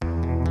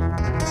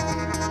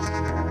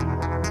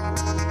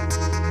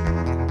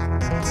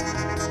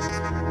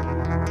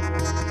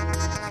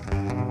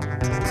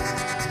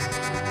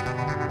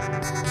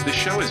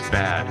is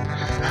bad.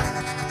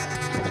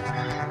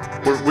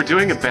 We're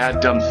doing a bad,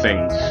 dumb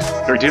thing.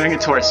 We're doing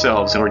it to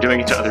ourselves, and we're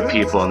doing it to other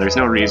people, and there's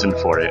no reason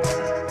for it.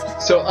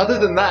 So other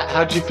than that,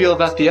 how'd you feel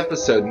about the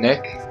episode,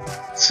 Nick?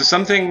 So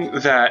something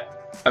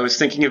that I was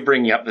thinking of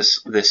bringing up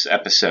this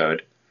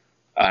episode,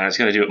 and I was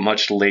going to do it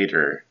much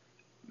later,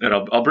 and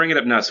I'll bring it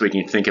up now so we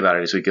can think about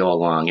it as we go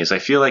along, is I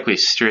feel like we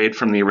strayed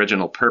from the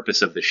original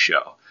purpose of the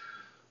show,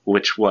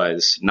 which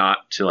was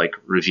not to like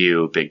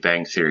review Big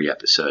Bang Theory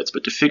episodes,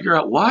 but to figure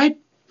out why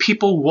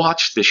people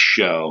watch this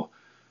show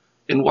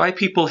and why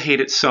people hate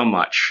it so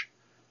much.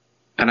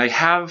 And I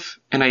have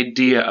an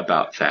idea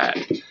about that,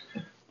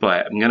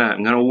 but I'm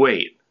gonna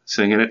wait.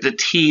 So I'm gonna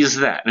tease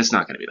that. And it's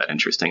not gonna be that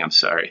interesting, I'm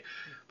sorry.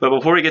 But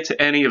before we get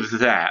to any of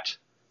that,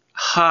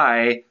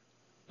 hi,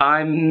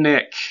 I'm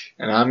Nick.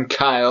 And I'm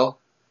Kyle.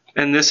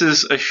 And this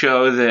is a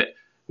show that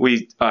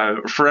we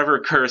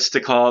forever cursed to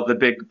call the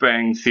Big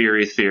Bang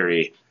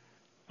Theory.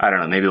 I don't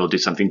know, maybe we'll do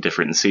something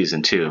different in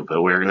season 2,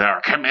 but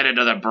we're committed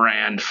to the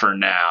brand for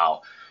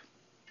now.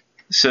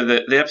 So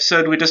the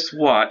episode we just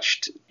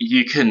watched,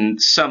 you can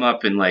sum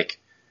up in like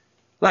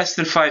less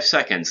than 5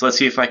 seconds. Let's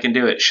see if I can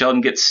do it.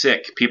 Sheldon gets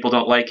sick. People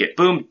don't like it.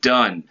 Boom,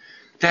 done.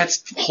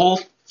 That's the whole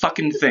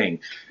fucking thing.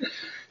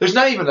 There's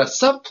not even a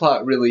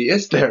subplot, really,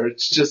 is there?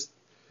 It's just...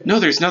 No,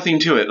 there's nothing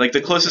to it. Like,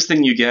 the closest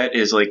thing you get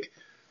is, like,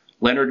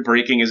 Leonard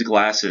breaking his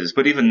glasses.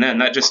 But even then,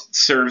 that just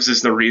serves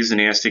as the reason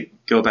he has to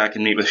go back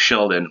and meet with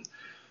Sheldon.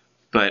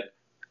 But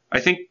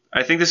I think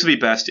this would be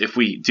best if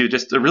we do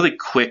just a really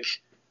quick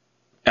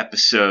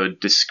episode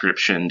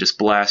description, just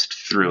blast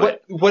through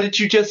it. What did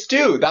you just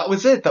do? That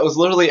was it. That was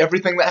literally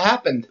everything that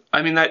happened.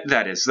 I mean,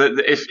 that is.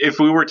 If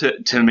we were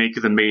to make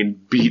the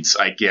main beats,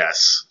 I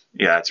guess.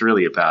 Yeah, it's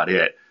really about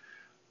it.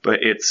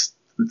 But it's...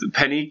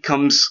 Penny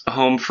comes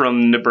home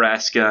from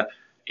Nebraska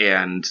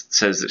and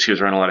says that she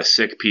was around a lot of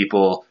sick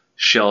people.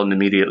 Sheldon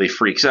immediately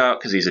freaks out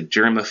because he's a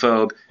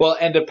germaphobe. Well,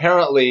 and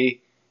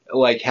apparently,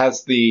 like,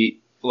 has the...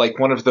 like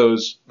one of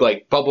those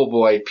like bubble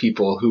boy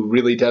people who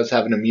really does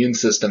have an immune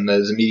system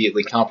that is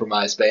immediately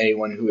compromised by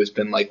anyone who has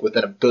been like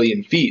within 1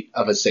 billion feet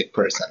of a sick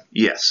person.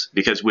 Yes,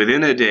 because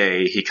within a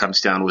day he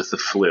comes down with the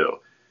flu.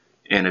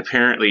 And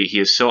apparently he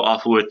is so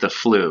awful with the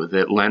flu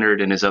that Leonard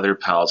and his other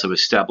pals have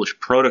established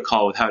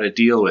protocol with how to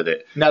deal with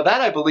it. Now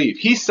that I believe.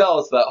 He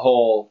sells that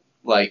whole,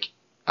 like,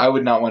 I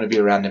would not want to be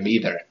around him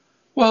either.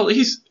 Well,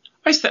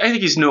 I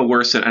think he's no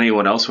worse than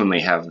anyone else when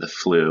they have the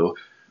flu.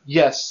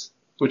 Yes.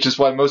 Which is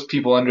why most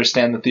people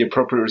understand that the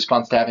appropriate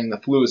response to having the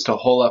flu is to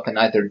hole up and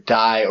either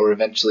die or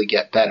eventually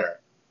get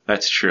better.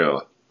 That's true.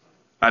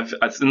 I've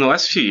in the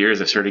last few years,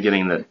 I've started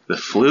getting the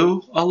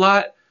flu a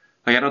lot.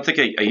 Like, I don't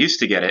think I used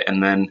to get it.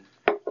 And then,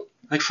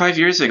 like 5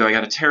 years ago, I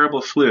got a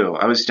terrible flu.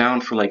 I was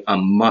down for like a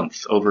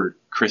month over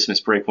Christmas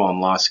break while in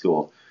law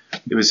school.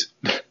 It was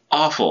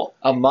awful.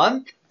 A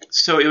month?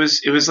 So it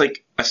was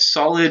like a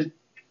solid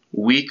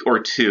week or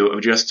two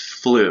of just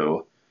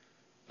flu.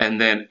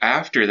 And then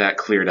after that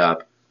cleared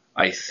up,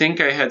 I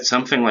think I had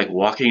something like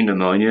walking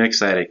pneumonia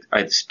because I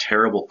had this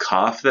terrible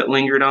cough that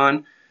lingered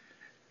on.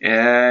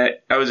 I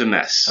was a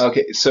mess.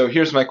 Okay, so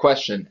here's my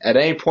question. At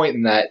any point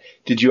in that,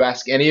 did you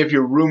ask any of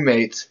your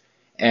roommates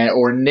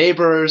or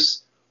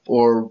neighbors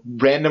or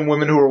random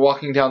women who were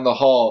walking down the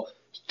hall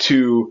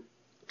to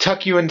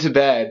tuck you into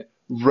bed,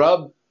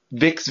 rub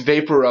Vicks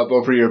Vapor Rub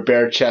over your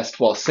bare chest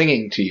while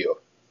singing to you?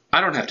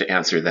 I don't have to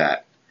answer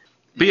that.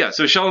 But yeah,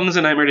 so Sheldon's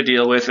a nightmare to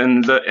deal with,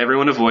 and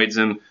everyone avoids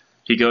him.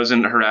 He goes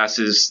and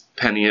harasses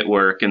Penny at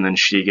work, and then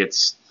she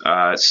gets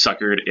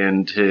suckered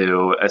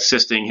into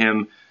assisting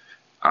him.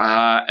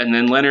 And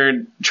then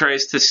Leonard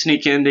tries to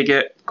sneak in to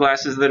get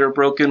glasses that are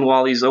broken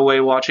while he's away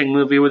watching a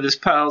movie with his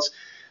pals.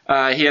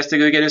 He has to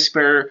go get his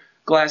spare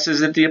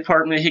glasses at the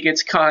apartment. He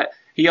gets caught.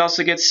 He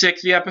also gets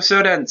sick. The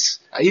episode ends.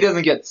 He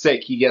doesn't get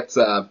sick. He gets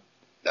a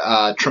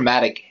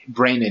traumatic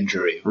brain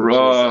injury, which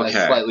is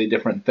a slightly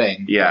different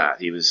thing. Yeah,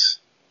 he was...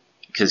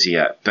 Because he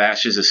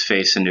bashes his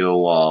face into a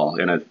wall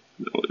in a...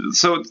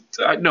 So,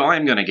 no,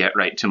 I'm going to get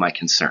right to my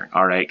concern,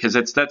 all right? Because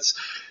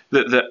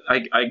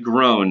I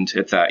groaned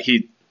at that.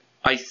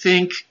 I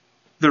think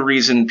the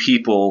reason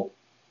people,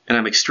 and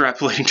I'm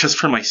extrapolating just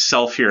for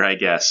myself here, I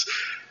guess,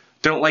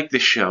 don't like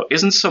this show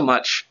isn't so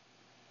much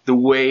the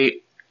way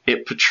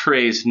it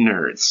portrays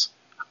nerds.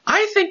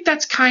 I think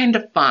that's kind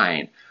of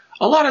fine.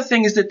 A lot of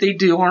things that they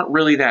do aren't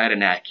really that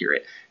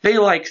inaccurate. They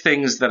like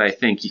things that I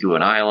think you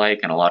and I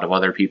like and a lot of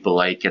other people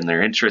like, and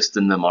their interest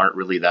in them aren't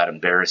really that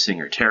embarrassing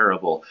or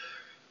terrible.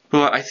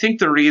 But I think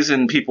the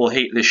reason people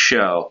hate this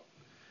show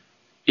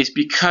is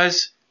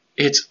because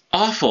it's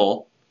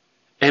awful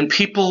and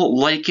people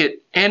like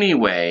it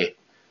anyway,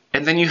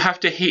 and then you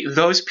have to hate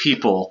those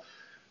people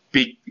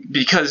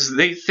because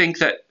they think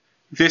that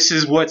this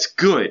is what's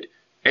good.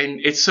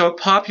 And it's so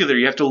popular,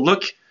 you have to,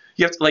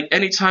 like,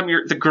 anytime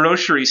you're at the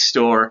grocery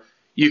store,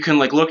 you can,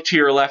 like, look to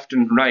your left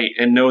and right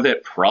and know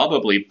that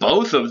probably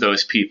both of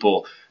those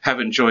people have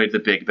enjoyed the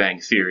Big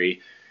Bang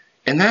Theory.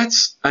 And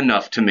that's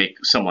enough to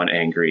make someone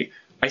angry.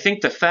 I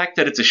think the fact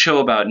that it's a show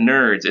about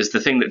nerds is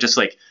the thing that just,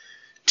 like,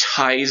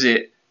 ties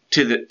it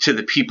to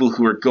the people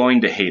who are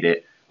going to hate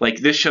it. Like,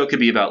 this show could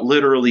be about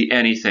literally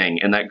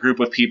anything, and that group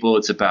of people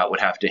it's about would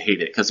have to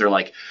hate it, because they're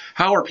like,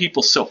 how are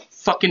people so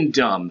fucking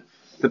dumb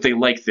that they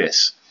like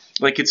this?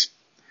 Like,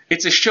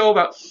 it's a show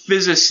about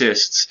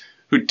physicists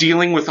who are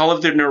dealing with all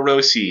of their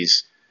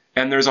neuroses,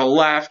 and there's a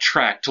laugh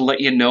track to let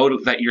you know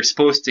that you're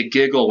supposed to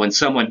giggle when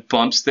someone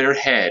bumps their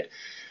head.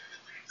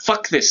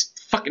 Fuck this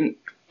fucking...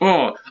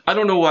 Oh, I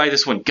don't know why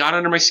this one got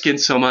under my skin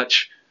so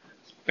much.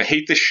 I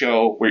hate the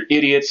show. We're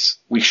idiots.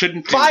 We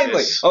shouldn't do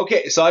this.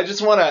 Okay, so I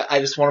just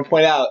wanna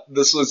point out,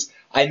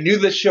 I knew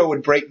this show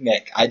would break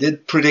Nick. I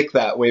did predict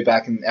that way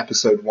back in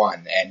episode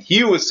 1, and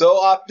he was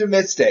so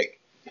optimistic.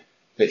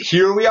 But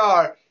here we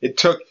are.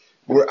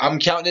 I'm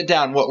counting it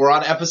down. We're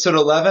on episode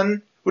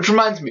 11? Which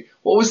reminds me,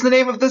 what was the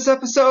name of this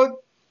episode?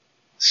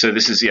 So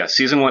this is,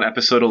 season 1,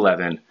 episode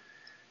 11.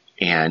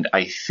 And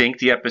I think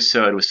the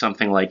episode was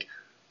something like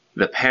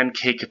the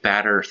pancake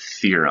batter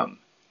theorem,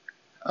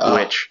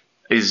 which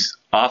is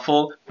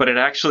awful, but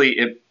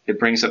it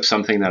brings up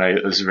something that I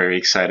was very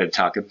excited to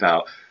talk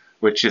about,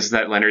 which is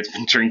that Leonard's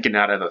been drinking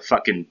out of a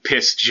fucking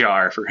piss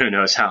jar for who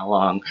knows how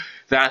long.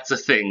 That's a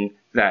thing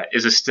that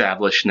is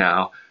established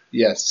now.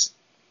 Yes.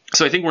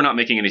 So I think we're not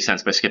making any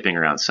sense by skipping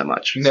around so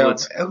much. No,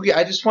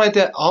 I just wanted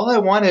to... All I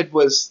wanted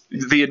was...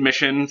 The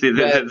admission,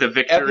 the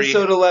victory.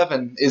 Episode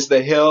 11 is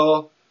the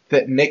hill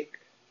that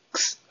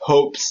Nick's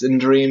hopes and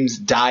dreams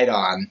died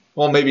on.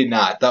 Well, maybe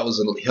not. That was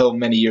a hill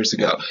many years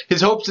ago.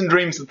 His hopes and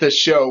dreams that this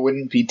show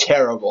wouldn't be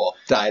terrible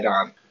died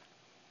on.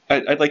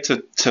 I'd like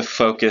to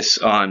focus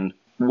on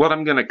what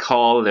I'm going to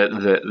call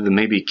the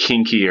maybe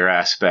kinkier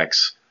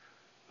aspects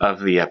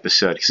of the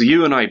episode. So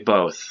you and I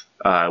both,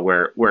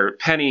 where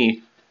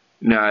Penny...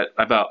 Now,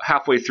 about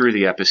halfway through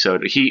the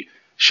episode,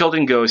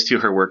 Sheldon goes to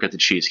her work at the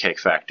Cheesecake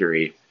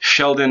Factory.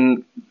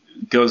 Sheldon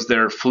goes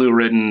there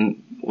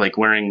flu-ridden, like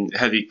wearing a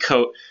heavy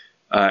coat.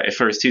 At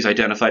first, he's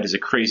identified as a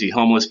crazy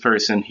homeless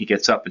person. He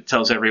gets up and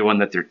tells everyone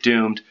that they're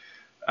doomed.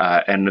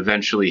 And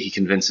eventually, he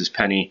convinces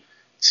Penny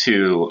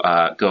to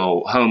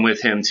go home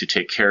with him to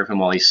take care of him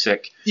while he's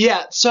sick.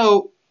 Yeah,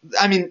 so,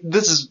 I mean,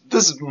 this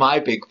is my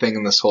big thing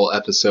in this whole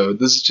episode.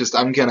 This is just,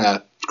 I'm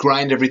gonna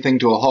grind everything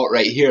to a halt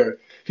right here.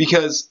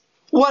 Because...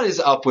 what is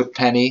up with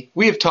Penny?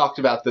 We have talked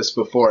about this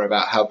before,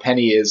 about how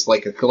Penny is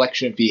like a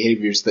collection of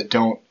behaviors that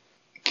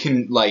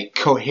can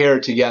cohere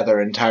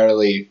together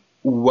entirely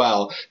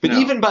well. But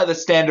even by the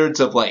standards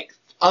of like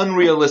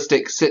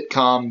unrealistic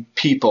sitcom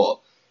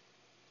people,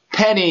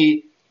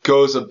 Penny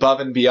goes above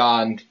and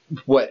beyond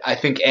what I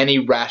think any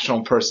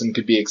rational person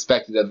could be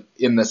expected of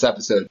in this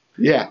episode.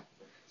 Yeah.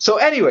 So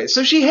anyway,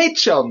 so she hates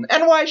Sheldon,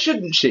 and why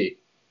shouldn't she?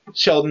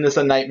 Sheldon is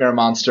a nightmare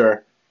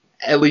monster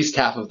at least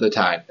half of the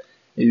time.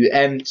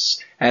 And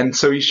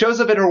so he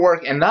shows up at her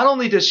work, and not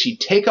only does she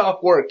take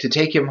off work to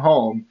take him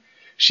home,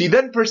 she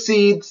then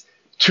proceeds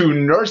to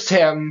nurse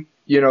him,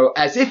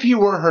 as if he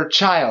were her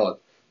child,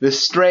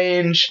 this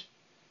strange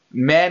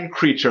man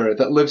creature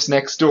that lives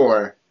next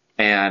door.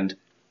 And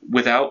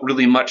without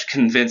really much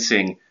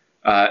convincing,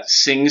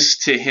 sings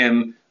to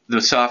him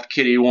the soft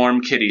kitty, warm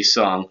kitty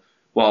song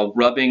while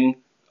rubbing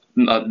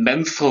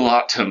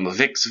mentholatum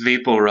Vicks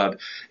Vapor Rub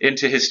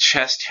into his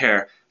chest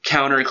hair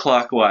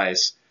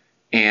counterclockwise.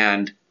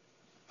 And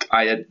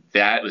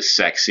that was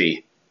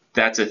sexy.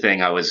 That's a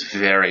thing I was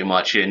very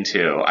much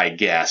into, I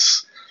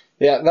guess.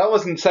 Yeah, that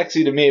wasn't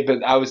sexy to me,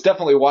 but I was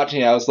definitely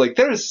watching it. I was like,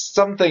 there is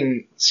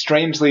something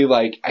strangely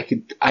like,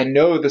 I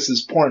know this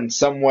is porn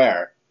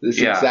somewhere, this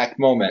exact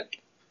moment.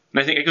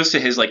 And I think it goes to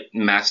his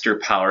master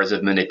powers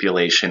of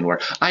manipulation, where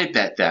I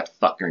bet that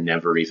fucker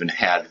never even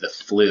had the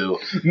flu.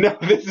 No,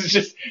 this is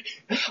just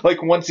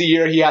once a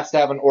year he has to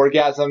have an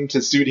orgasm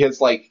to suit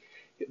his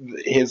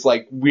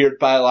weird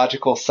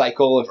biological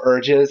cycle of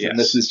urges, yes. And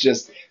this is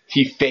just,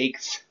 he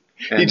fakes.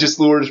 And he just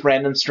lures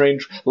random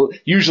strange,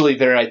 usually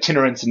they're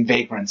itinerants and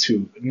vagrants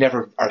who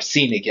never are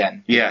seen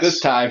again. Yes. This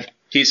time.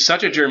 He's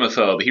such a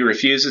germaphobe, he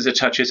refuses to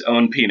touch his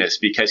own penis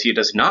because he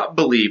does not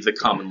believe the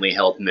commonly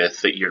held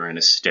myth that urine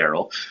is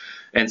sterile.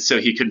 And so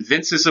he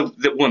convinces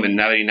the woman,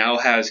 now that he now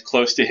has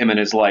close to him in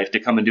his life, to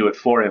come and do it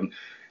for him.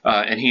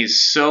 And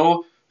he's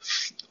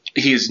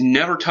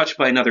never touched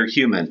by another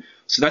human.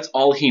 So that's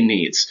all he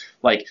needs.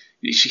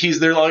 He's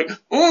there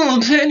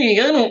oh,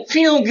 Penny, I don't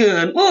feel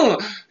good. Oh.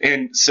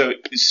 And so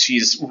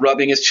she's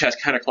rubbing his chest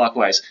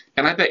counterclockwise.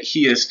 And I bet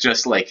he is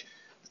just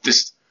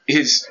this,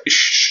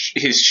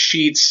 his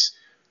sheets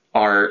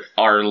are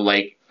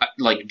like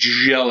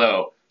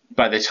Jell-O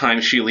by the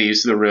time she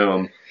leaves the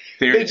room.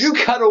 They do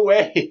cut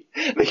away.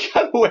 They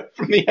cut away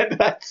from the end of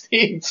that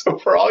scene. So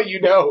for all you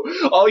know,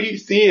 all you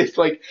see is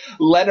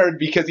Leonard,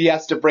 because he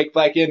has to break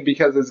back in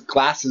because his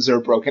glasses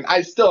are broken.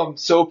 I still am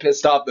so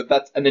pissed off that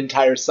that's an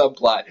entire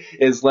subplot,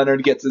 is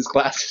Leonard gets his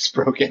glasses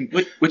broken.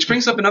 Which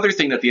brings up another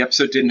thing that the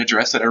episode didn't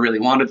address that I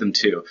really wanted them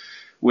to,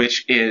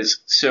 which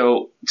is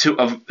so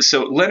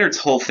Leonard's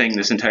whole thing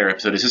this entire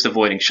episode is just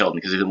avoiding Sheldon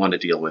because he didn't want to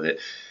deal with it.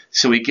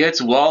 So he gets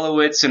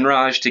Wolowitz and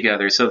Raj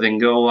together so they can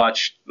go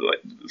watch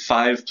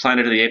 5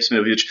 Planet of the Apes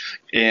movies,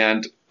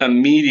 and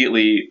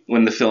immediately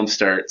when the film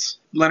starts,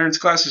 Leonard's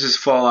glasses just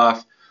fall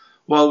off,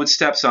 Wolowitz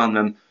steps on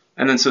them,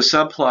 and then so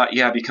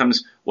subplot,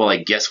 becomes, well, I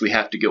guess we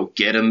have to go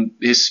get him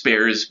his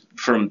spares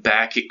from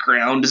back at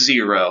ground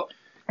zero.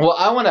 Well,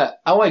 I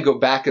wanna go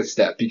back a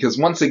step, because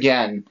once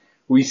again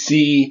we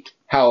see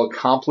how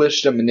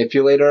accomplished a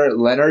manipulator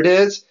Leonard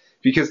is,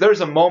 because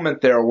there's a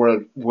moment there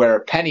where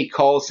Penny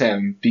calls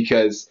him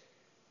because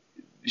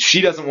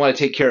she doesn't want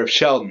to take care of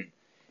Sheldon,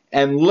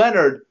 and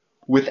Leonard,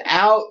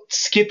 without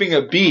skipping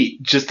a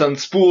beat, just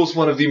unspools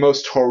one of the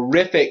most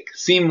horrific,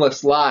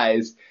 seamless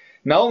lies.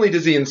 Not only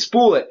does he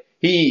unspool it,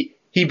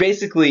 he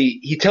basically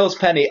tells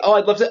Penny, "Oh,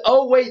 I'd love to.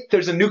 Oh, wait,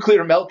 there's a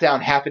nuclear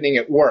meltdown happening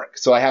at work,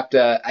 so I have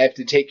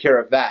to take care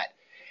of that."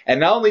 And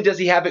not only does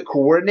he have it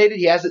coordinated,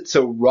 he has it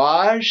so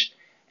Raj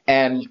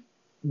and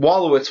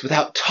Wolowitz,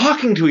 without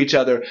talking to each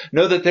other,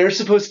 know that they're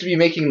supposed to be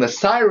making the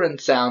siren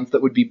sounds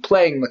that would be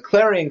playing, the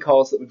clarion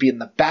calls that would be in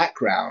the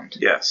background.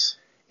 Yes.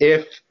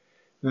 If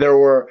there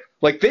were,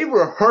 like, they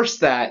rehearsed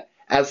that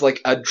as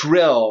like a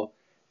drill,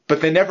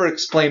 but they never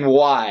explain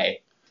why.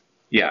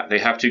 Yeah, they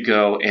have to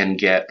go and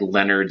get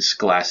Leonard's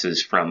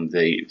glasses from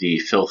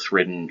the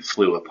filth-ridden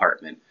Flu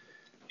apartment.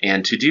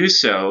 And to do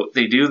so,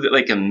 they do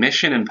like a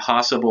Mission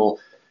Impossible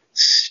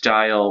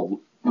style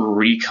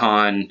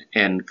recon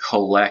and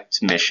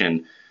collect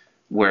mission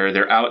where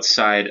they're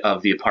outside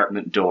of the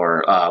apartment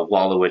door,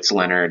 Wolowitz,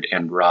 Leonard,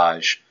 and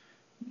Raj,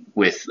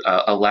 with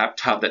a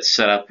laptop that's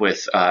set up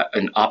with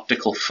an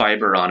optical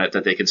fiber on it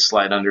that they can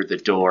slide under the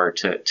door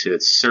to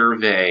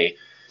survey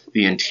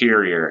the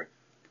interior.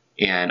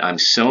 And I'm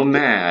so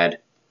mad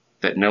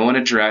that no one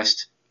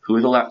addressed who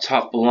the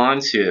laptop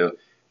belonged to,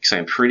 because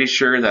I'm pretty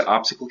sure that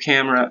a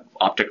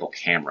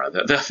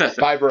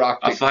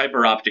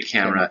fiber optic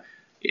camera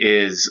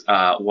is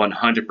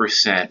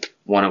 100%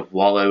 one of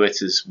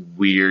Wolowitz's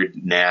weird,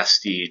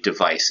 nasty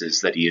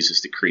devices that he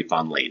uses to creep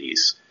on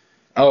ladies.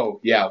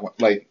 Oh, yeah,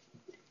 like,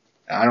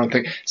 I don't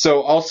think...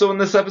 So, also in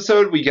this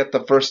episode, we get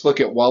the first look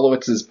at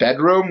Wolowitz's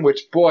bedroom,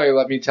 which, boy,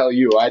 let me tell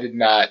you, I did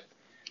not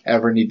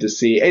ever need to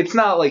see. It's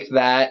not like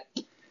that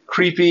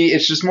creepy.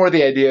 It's just more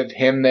the idea of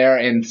him there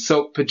in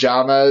silk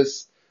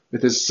pajamas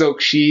with his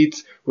silk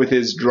sheets, with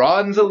his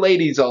drawings of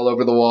ladies all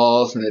over the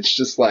walls, and it's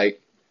just like...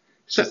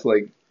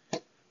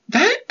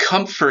 That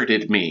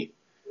comforted me.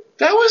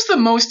 That was the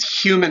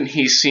most human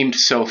he seemed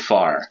so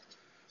far.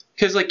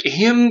 Because, like,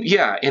 him,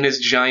 yeah, in his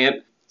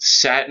giant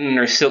satin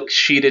or silk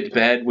sheeted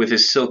bed with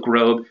his silk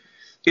robe,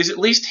 is at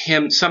least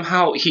him.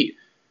 Somehow he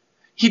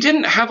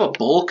didn't have a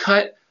bowl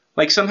cut.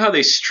 Like, somehow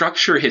they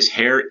structure his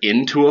hair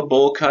into a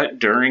bowl cut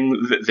during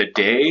the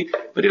day,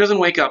 but he doesn't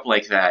wake up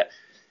like that.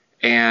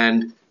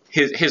 And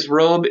his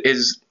robe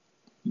is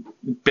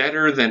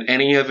better than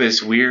any of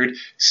his weird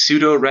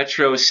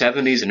pseudo-retro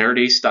 70s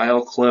nerdy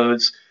style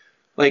clothes.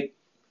 Like,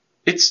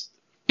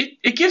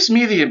 it gives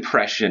me the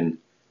impression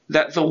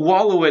that the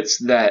Wolowitz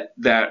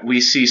that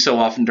we see so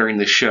often during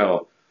the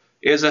show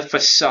is a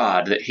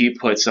facade that he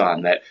puts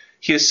on, that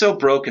he is so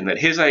broken that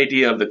his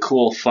idea of the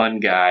cool, fun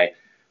guy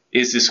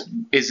is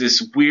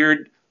this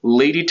weird,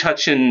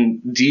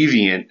 lady-touching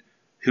deviant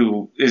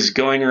who is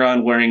going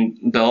around wearing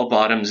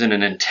bell-bottoms and a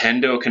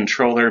Nintendo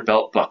controller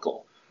belt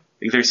buckle.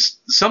 There's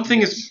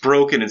something is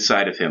broken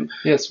inside of him.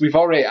 Yes, we've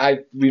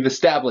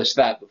established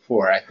that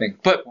before, I think.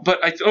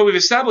 We've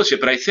established it,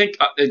 but I think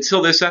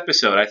until this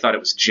episode, I thought it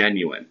was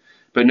genuine.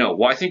 But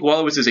no, I think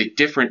Wolowitz is a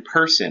different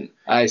person.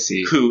 I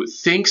see. Who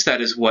thinks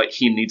that is what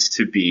he needs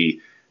to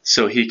be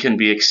so he can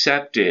be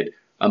accepted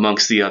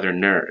amongst the other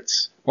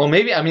nerds. Well,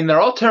 maybe, I mean,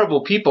 they're all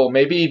terrible people.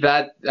 Maybe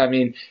that, I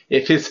mean,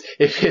 if his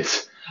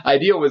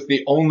idea was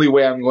the only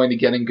way I'm going to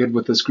get in good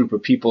with this group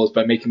of people is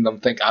by making them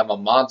think I'm a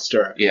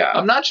monster. Yeah.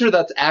 I'm not sure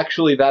that's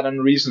actually that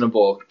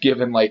unreasonable,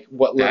 given, like,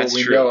 what little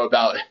we know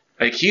about it.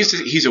 Like,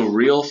 he's a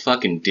real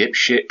fucking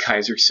dipshit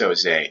Kaiser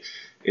Soze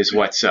is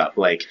what's up.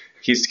 Like,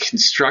 he's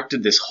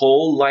constructed this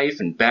whole life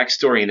and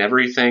backstory and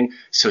everything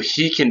so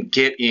he can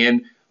get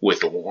in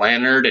with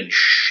Leonard and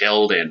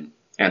Sheldon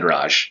and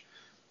Raj,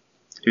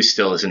 who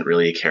still isn't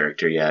really a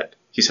character yet.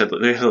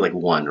 They had like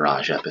one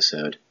Raj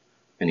episode,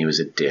 and he was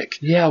a dick.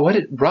 Yeah, what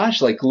did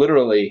Raj, like,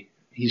 literally,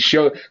 he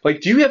showed,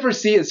 like, do you ever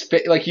see his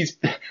face? Like,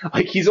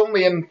 he's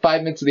only in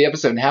 5 minutes of the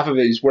episode, and half of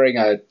it he's wearing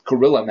a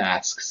gorilla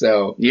mask,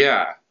 so.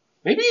 Yeah.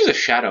 Maybe he's a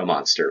shadow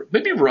monster.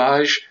 Maybe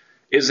Raj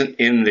isn't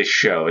in this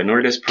show, and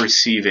we're just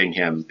perceiving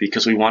him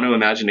because we want to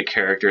imagine a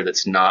character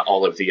that's not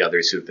all of the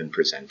others who've been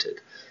presented.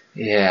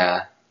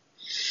 Yeah.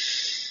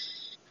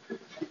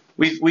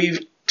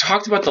 We've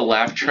talked about the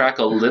laugh track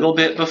a little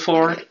bit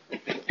before,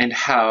 and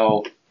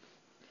how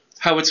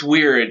it's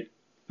weird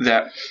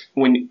that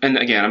and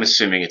again, I'm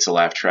assuming it's a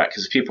laugh track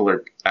because people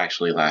are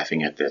actually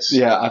laughing at this.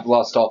 Yeah, I've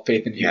lost all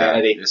faith in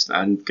humanity. Yeah,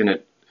 I'm gonna,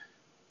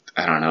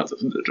 I don't know,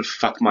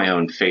 fuck my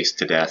own face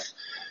to death.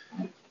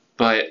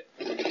 But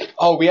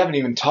oh, we haven't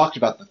even talked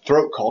about the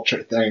throat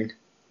culture thing.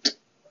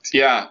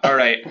 Yeah, all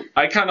right.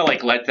 I kind of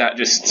like let that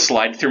just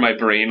slide through my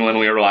brain when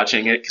we were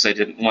watching it because I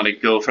didn't want to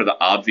go for the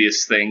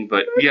obvious thing.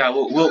 But yeah,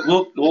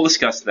 we'll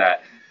discuss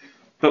that.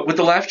 But with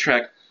the laugh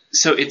track,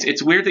 so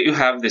it's weird that you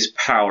have this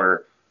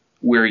power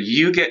where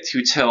you get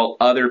to tell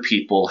other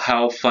people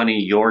how funny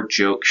your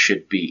joke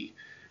should be.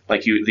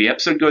 Like the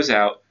episode goes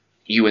out,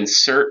 you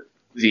insert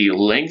the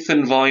length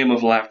and volume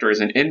of laughter is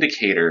an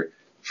indicator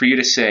for you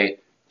to say,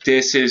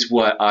 this is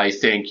what I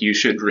think you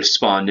should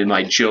respond in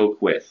my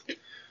joke with.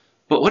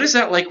 But what is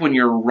that like when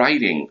you're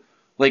writing?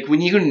 Like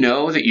when you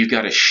know that you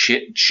got a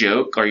shit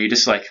joke, are you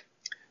just like,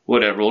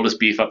 whatever, we'll just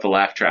beef up the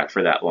laugh track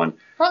for that one?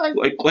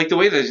 Like the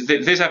way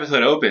this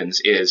episode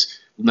opens is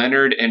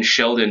Leonard and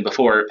Sheldon,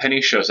 before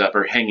Penny shows up,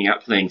 are hanging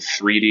out playing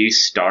 3D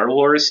Star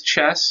Wars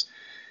chess.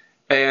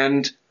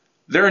 And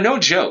there are no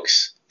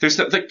jokes. There's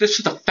this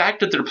is the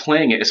fact that they're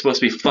playing it is supposed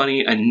to be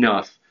funny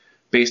enough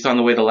based on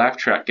the way the laugh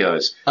track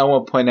goes. I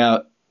want to point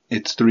out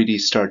it's 3D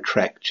Star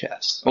Trek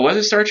chess. Oh, was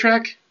it Star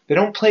Trek? They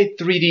don't play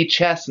 3D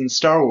chess in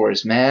Star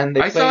Wars, man.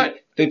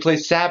 They play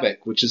Sabak,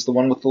 which is the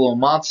one with the little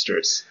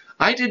monsters.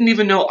 I didn't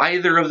even know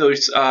either of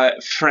those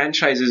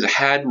franchises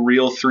had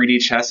real 3D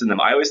chess in them.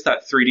 I always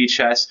thought 3D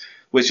chess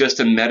was just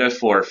a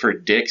metaphor for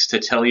dicks to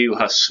tell you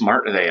how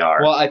smart they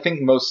are. Well, I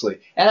think mostly.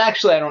 And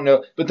actually, I don't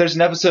know, but there's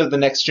an episode of The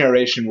Next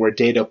Generation where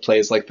Data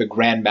plays like the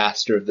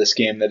grandmaster of this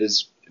game that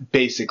is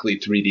basically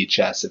 3D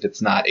chess, if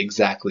it's not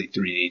exactly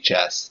 3D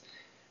chess.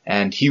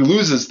 And he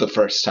loses the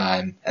first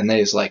time, and then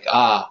he's like,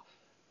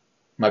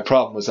 my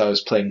problem was I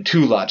was playing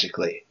too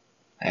logically.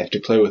 I have to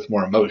play with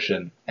more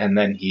emotion. And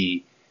then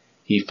he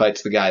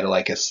fights the guy to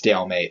like a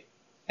stalemate,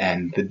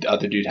 and the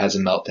other dude has a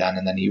meltdown,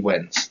 and then he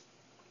wins.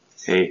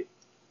 Hey,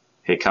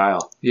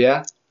 Kyle.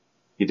 Yeah?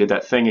 You did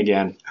that thing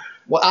again.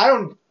 Well, I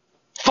don't...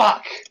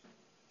 Fuck!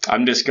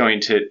 I'm just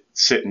going to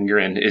sit and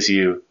grin as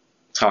you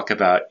talk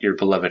about your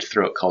beloved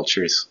throat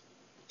cultures.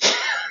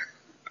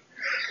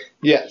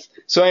 Yes.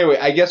 So anyway,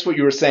 I guess what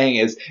you were saying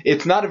is,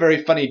 it's not a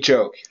very funny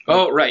joke.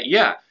 Oh, right,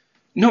 yeah.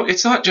 No,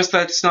 it's not just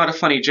that it's not a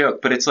funny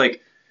joke, but it's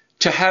like,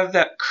 to have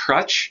that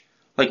crutch,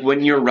 like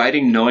when you're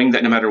writing knowing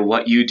that no matter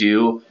what you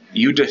do,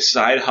 you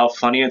decide how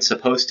funny it's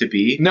supposed to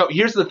be. No,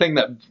 here's the thing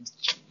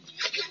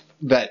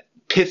that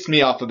pissed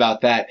me off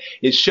about that,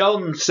 is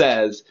Sheldon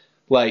says,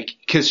 like,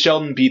 because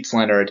Sheldon beats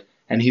Leonard,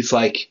 and he's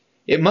like,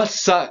 it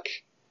must suck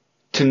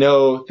to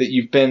know that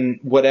you've been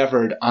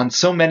whatevered on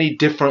so many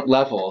different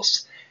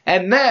levels.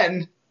 And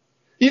then,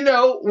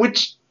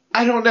 which,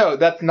 I don't know,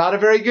 that's not a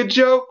very good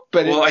joke,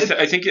 but well,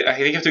 I think you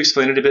have to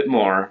explain it a bit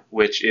more,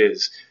 which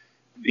is,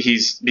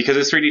 because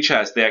it's 3D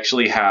chess, they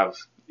actually have,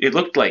 it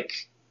looked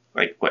like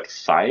what,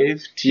 5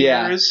 tiers?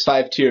 Yeah,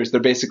 5 tiers. They're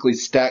basically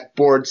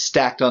boards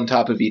stacked on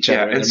top of each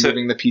other, and so,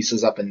 moving the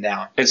pieces up and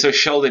down. And so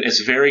Sheldon is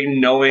very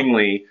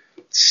knowingly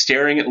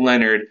staring at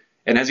Leonard,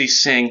 and as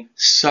he's saying,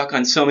 suck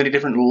on so many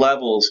different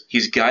levels,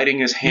 he's guiding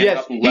his hand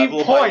up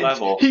level by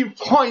level. He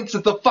points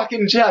at the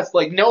fucking chest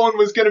like no one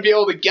was going to be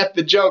able to get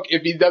the joke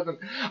if he doesn't.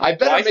 I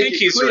think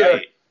he's clear.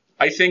 Right.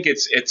 I think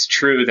it's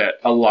true that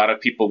a lot of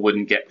people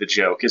wouldn't get the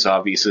joke, as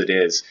obvious as it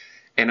is.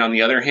 And on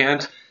the other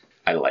hand,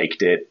 I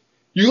liked it.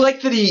 You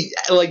like that he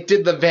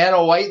did the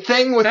Vanna White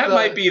thing with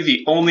might be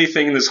the only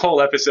thing in this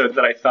whole episode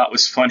that I thought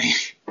was funny.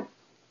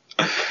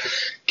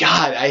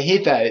 God, I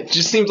hate that. It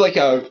just seemed like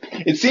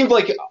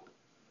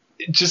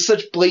just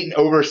such blatant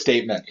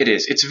overstatement. It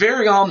is. It's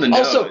very on the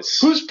nose.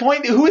 Also,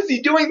 who is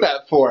he doing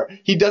that for?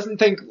 He doesn't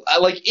think,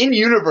 in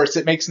universe,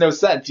 it makes no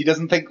sense. He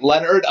doesn't think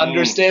Leonard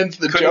understands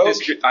the joke.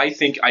 I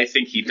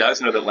think he does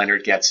know that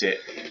Leonard gets it,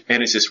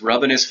 and it's just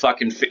rubbing his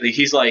fucking face.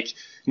 He's like,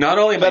 not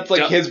only am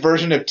that's his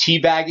version of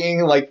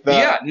teabagging,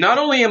 not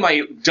only am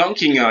I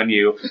dunking on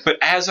you, but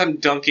as I'm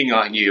dunking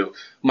on you,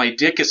 my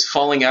dick is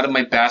falling out of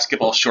my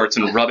basketball shorts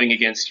and rubbing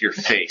against your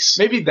face.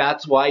 Maybe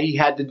that's why he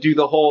had to do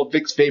the whole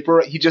Vicks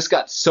Vapor. He just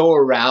got so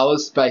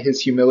aroused by his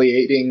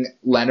humiliating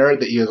Leonard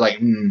that he was like,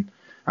 I'm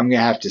gonna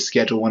have to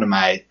schedule one of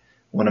my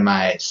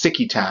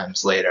sicky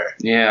times later.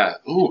 Yeah.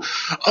 Ooh.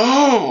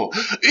 Oh.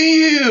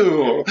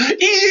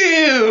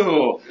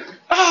 Ew.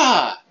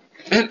 Ah.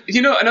 And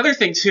another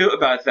thing too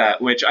about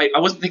that, which I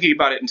wasn't thinking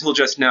about it until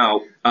just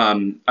now,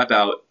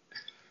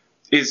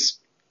 is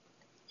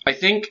I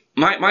think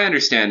my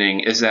understanding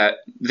is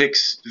that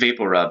Vicks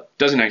Vapor Rub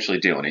doesn't actually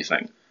do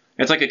anything.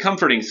 It's like a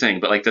comforting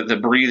thing, but like the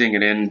breathing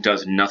it in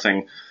does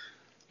nothing.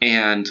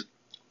 And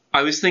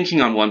I was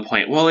thinking on one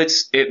point, well,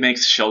 it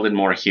makes Sheldon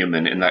more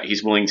human in that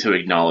he's willing to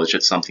acknowledge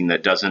that something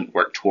that doesn't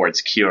work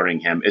towards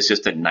curing him is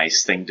just a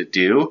nice thing to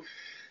do.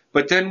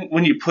 But then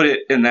when you put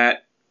it in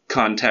that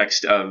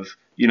context of,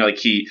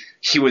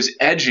 he was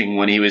edging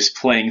when he was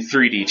playing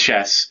 3D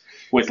chess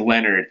with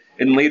Leonard,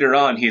 and later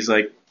on he's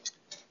like,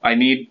 I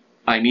need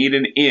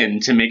an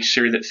in to make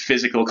sure that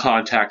physical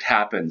contact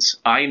happens.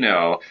 I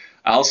know.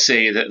 I'll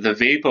say that the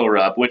Vapor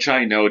Rub, which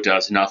I know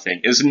does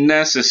nothing, is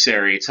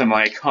necessary to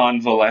my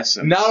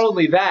convalescence. Not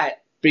only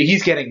that, but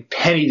he's getting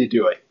Penny to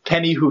do it.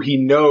 Penny, who he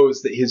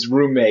knows that his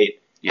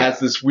roommate has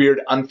this weird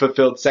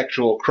unfulfilled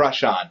sexual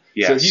crush on.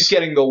 Yes. So he's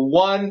getting the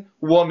one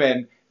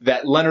woman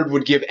that Leonard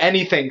would give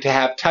anything to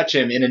have touch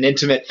him in an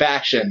intimate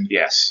fashion.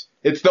 Yes.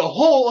 It's the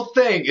whole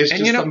thing. It's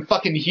just some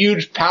fucking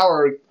huge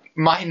power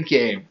mind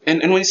game.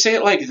 And when you say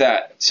it like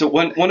that, so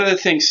one of the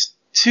things,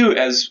 too,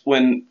 as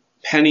when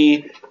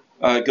Penny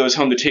goes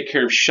home to take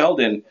care of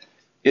Sheldon,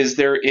 is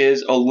there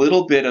is a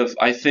little bit of,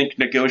 I think,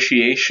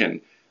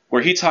 negotiation,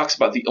 where he talks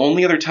about the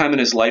only other time in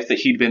his life that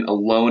he'd been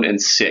alone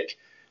and sick.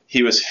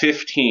 he was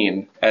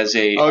 15 as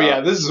a Oh yeah,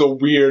 this is a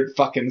weird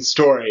fucking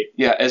story.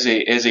 Yeah, as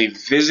a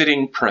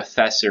visiting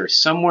professor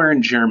somewhere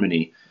in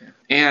Germany.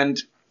 And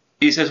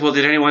he says, well,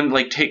 did anyone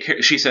take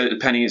care? She said,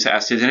 Penny is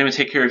asked, did anyone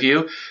take care of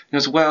you? He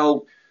goes,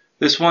 well,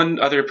 this one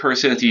other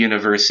person at the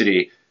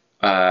university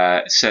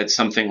said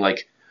something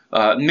like,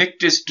 Mick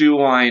dis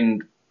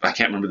Duwine, I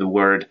can't remember the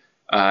word.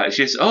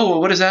 She says, oh,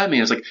 well, what does that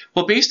mean? I was like,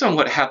 well, based on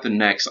what happened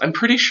next, I'm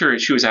pretty sure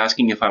she was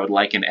asking if I would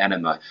like an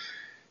enema.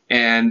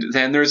 And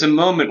then there's a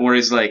moment where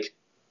he's like,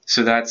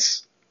 so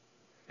that's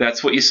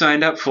what you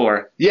signed up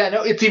for. Yeah,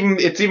 no, it's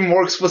even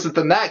more explicit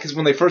than that, because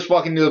when they first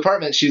walk into the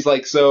apartment, she's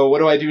like, so what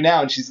do I do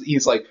now? And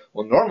he's like,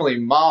 well, normally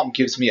Mom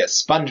gives me a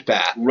sponge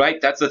bath.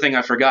 Right, that's the thing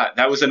I forgot.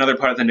 That was another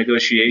part of the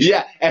negotiation.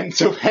 Yeah, and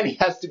so Penny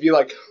has to be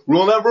like,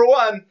 rule number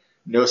 1,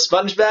 no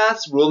sponge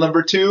baths. Rule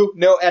number 2,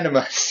 no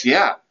enemas.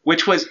 Yeah,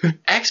 which was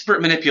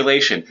expert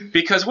manipulation,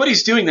 because what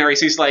he's doing there is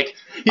he's like,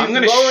 I'm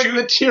going to shoot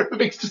the tier of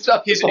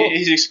acceptable.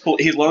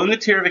 He's lowering the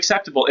tier of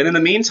acceptable, and in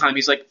the meantime,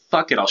 he's like,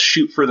 fuck it, I'll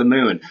shoot for the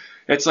moon.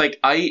 It's like,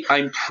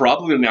 I'm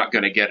probably not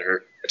going to get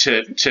her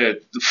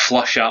to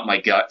flush out my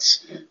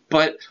guts,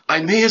 but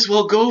I may as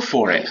well go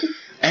for it.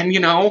 And,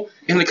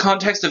 in the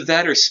context of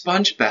that or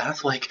sponge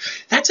bath,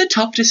 that's a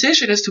tough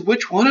decision as to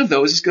which one of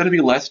those is going to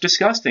be less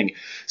disgusting.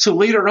 So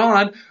later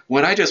on,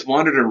 when I just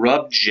wanted to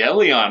rub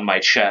jelly on my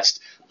chest,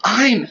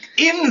 I'm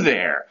in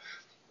there.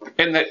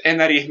 And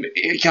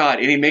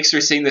he makes her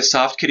sing the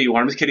Soft Kitty,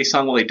 Warm Kitty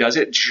song while he does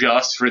it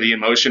just for the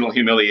emotional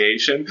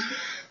humiliation.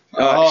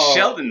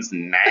 Sheldon's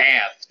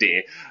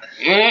nasty.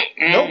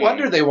 No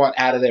wonder they want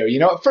out of there.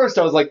 At first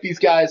I was like, these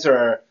guys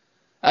are...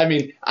 I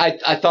mean,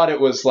 I thought it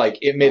was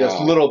it made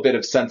a little bit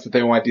of sense that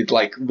they wanted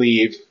to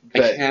leave,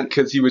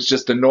 because he was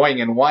just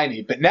annoying and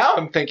whiny. But now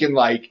I'm thinking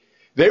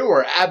they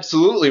were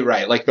absolutely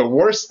right. The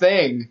worst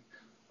thing,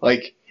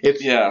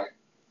 it's... Yeah.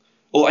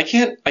 Well, I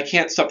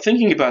can't stop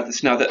thinking about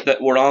this now that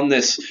we're on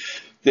this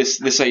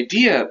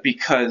idea,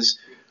 because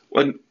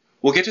when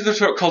we'll get to the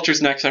throat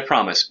cultures next, I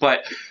promise.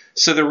 But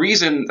so the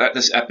reason that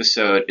this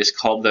episode is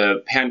called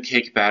the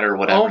pancake batter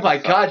whatever. Oh my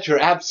God, you're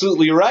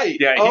absolutely right.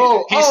 Yeah.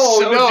 He's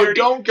so no, dirty.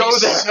 don't go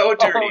he's there. So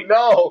dirty.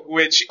 Oh no.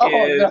 Which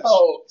is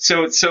no.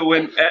 So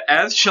when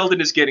as Sheldon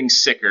is getting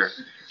sicker,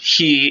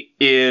 he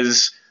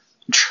is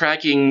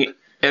tracking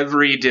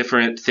every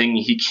different thing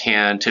he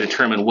can to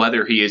determine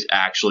whether he is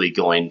actually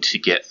going to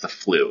get the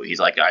flu. He's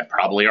like, I'm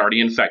probably already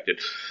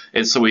infected.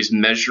 And so he's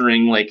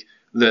measuring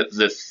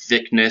the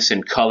thickness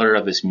and color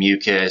of his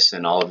mucus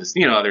and all of his,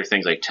 other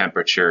things like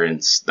temperature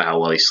and how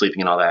well he's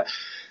sleeping and all that.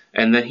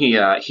 And then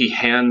he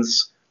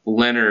hands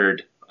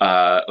Leonard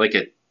a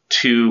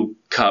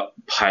 2-cup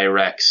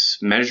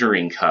Pyrex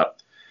measuring cup.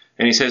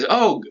 And he says,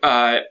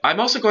 I'm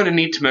also going to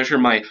need to measure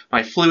my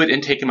fluid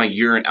intake and my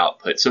urine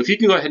output. So if you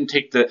can go ahead and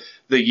take the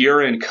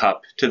urine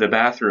cup to the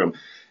bathroom.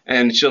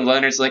 And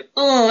Leonard's like,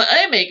 oh,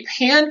 I make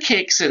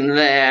pancakes in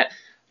that.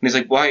 And he's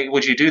like, why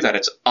would you do that?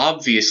 It's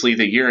obviously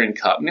the urine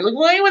cup. And he's like,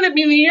 why would it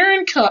be the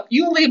urine cup?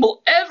 You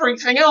label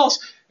everything else.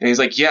 And he's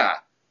like, yeah,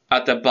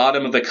 at the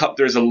bottom of the cup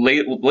there's a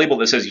label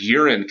that says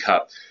urine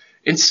cup.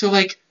 And so,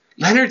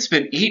 Leonard's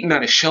been eating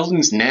out of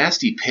Sheldon's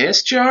nasty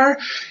piss jar,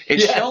 and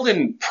yes.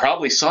 Sheldon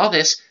probably saw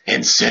this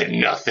and said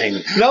nothing.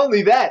 Not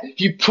only that,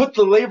 he put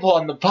the label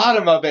on the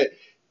bottom of it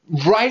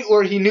right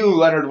where he knew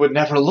Leonard would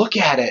never look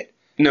at it.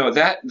 No,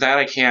 that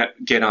I can't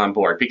get on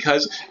board,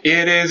 because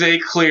it is a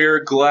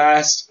clear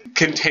glass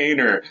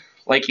container.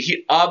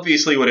 He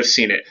obviously would have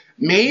seen it.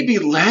 Maybe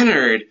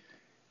Leonard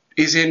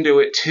is into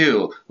it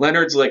too.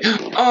 Leonard's like,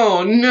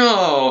 oh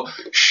no,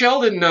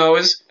 Sheldon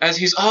knows, as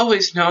he's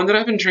always known, that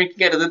I've been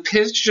drinking out of the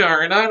piss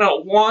jar and I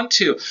don't want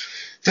to.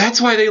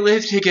 That's why they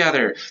live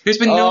together. There's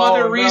been no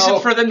other reason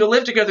for them to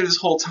live together this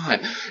whole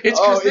time. It's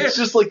because it's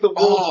just the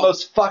world's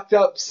most fucked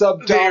up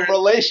sub-dom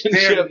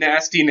relationship. They're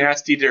nasty,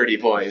 nasty, dirty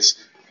boys.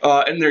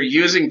 And they're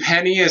using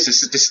Penny as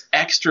this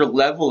extra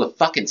level of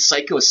fucking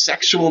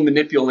psychosexual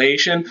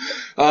manipulation.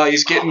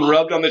 He's getting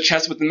rubbed on the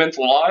chest with the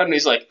menthol oil, and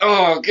he's like,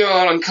 oh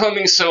god, I'm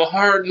coming so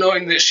hard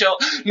knowing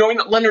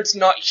that Leonard's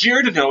not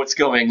here to know what's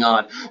going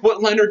on.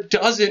 What Leonard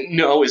doesn't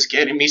know is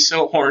getting me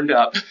so horned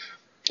up.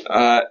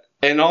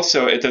 And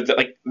also,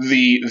 the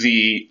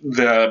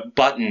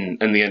button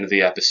in the end of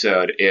the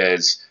episode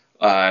is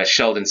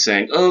Sheldon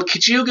saying, oh,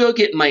 could you go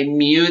get my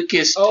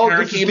mucus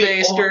turkey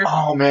baster?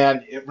 Oh,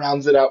 man, it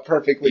rounds it out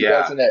perfectly,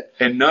 doesn't it?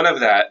 And none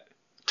of that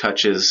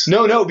touches...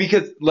 No,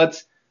 because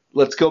let's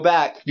go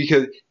back,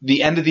 because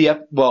the end of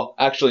the well,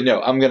 actually,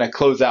 no, I'm going to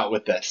close out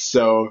with this,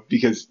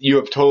 because you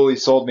have totally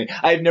sold me.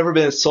 I've never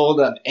been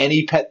sold on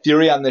any pet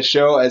theory on this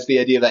show as the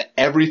idea that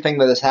everything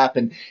that has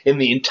happened in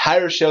the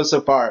entire show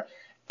so far,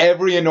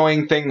 every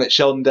annoying thing that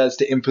Sheldon does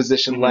to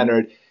imposition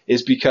Leonard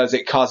is because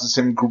it causes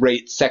him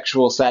great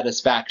sexual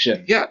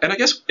satisfaction. Yeah, and I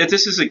guess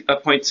this is a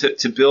point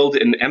to build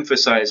and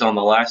emphasize on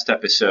the last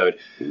episode,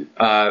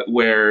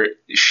 where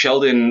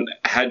Sheldon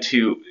had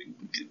to,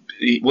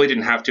 well, he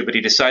didn't have to, but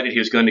he decided he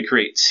was going to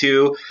create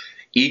 2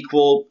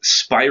 equal,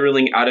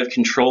 spiraling out of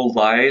control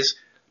lies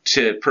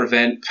to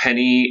prevent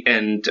Penny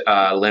and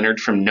Leonard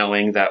from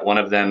knowing that one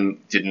of them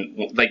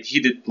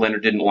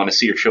Leonard didn't want to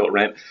see her show at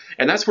Rent.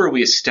 And that's where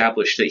we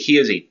established that he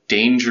is a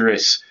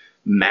dangerous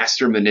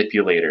master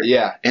manipulator.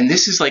 Yeah. And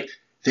this is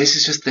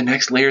just the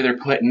next layer they're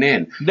putting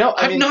in. No,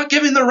 I'm not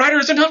giving the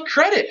writers enough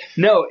credit.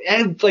 No,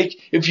 and like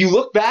if you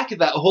look back at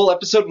that whole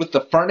episode with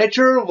the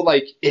furniture,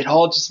 like it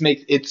all just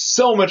makes it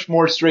so much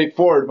more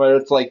straightforward. Where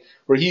it's like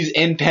where he's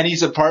in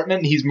Penny's apartment,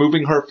 and he's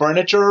moving her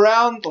furniture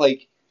around.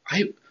 Like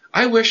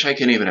I wish I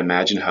can even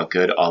imagine how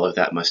good all of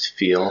that must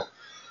feel.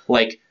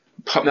 Like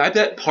I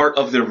bet part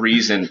of the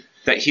reason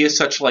that he is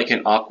such like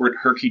an awkward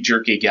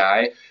herky-jerky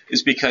guy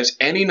is because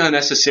any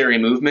unnecessary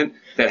movement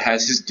that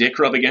has his dick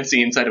rub against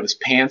the inside of his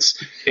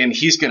pants and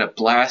he's going to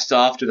blast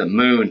off to the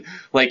moon.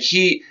 Like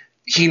he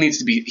needs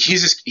to be,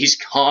 he's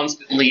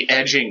constantly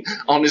edging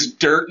on his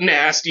dirt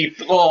nasty,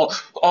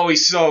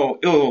 he's so,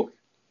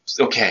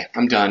 okay,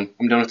 I'm done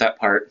with that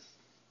part.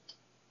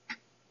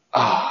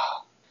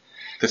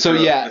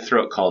 The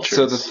throat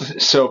culture.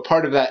 So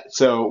part of that.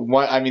 So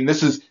what? I mean,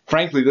 this is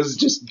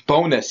just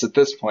bonus at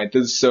this point.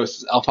 This is so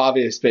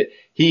obvious. But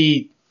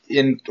he,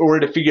 in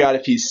order to figure out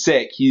if he's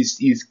sick,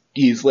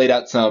 he's laid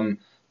out some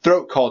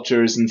throat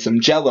cultures and some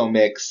Jell-O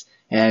mix,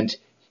 and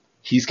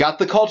he's got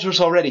the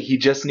cultures already. He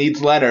just needs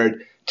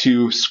Leonard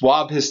to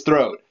swab his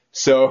throat.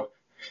 So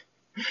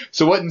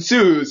what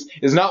ensues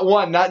is not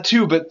one, not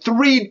two, but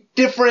three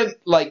different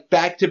like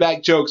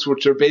back-to-back jokes,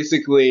 which are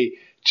basically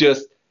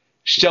just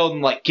Sheldon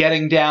like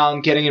getting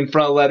down, getting in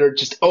front of Leonard,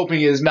 just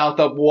opening his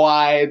mouth up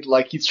wide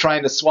like he's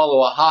trying to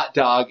swallow a hot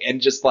dog, and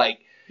just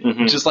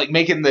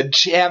making the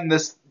jam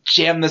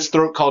this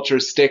throat culture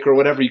stick or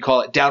whatever you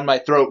call it down my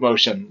throat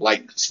motion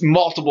like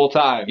multiple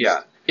times.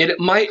 Yeah, it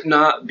might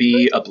not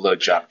be a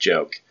blowjob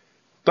joke,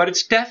 but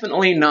it's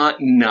definitely not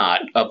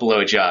a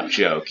blowjob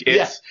joke.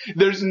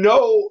 There's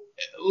no.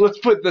 Let's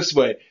put it this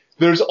way.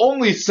 There's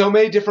only so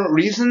many different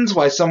reasons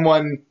why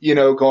someone,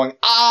 going,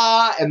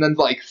 and then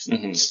like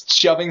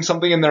shoving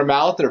something in their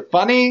mouth are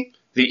funny.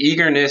 The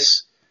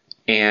eagerness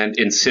and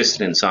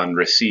insistence on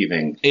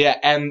receiving. Yeah,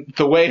 and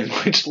the way in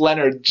which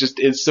Leonard just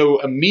is so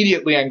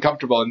immediately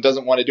uncomfortable and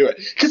doesn't want to do it.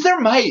 Because there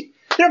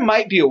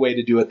might be a way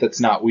to do it that's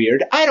not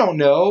weird. I don't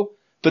know.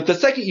 But the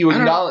second you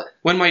acknowledge...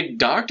 When my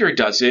doctor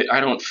does it,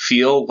 I don't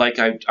feel like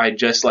I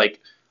just like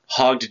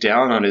hogged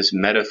down on his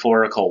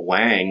metaphorical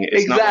wang.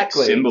 It's not like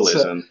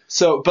symbolism.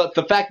 But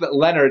the fact that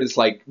Leonard is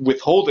like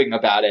withholding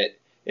about it,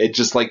 it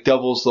just like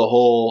doubles the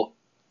whole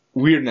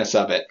weirdness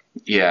of it.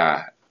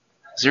 Yeah.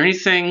 Is there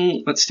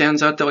anything that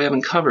stands out that we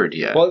haven't covered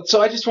yet? Well, so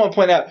I just want to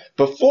point out,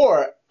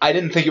 before I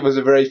didn't think it was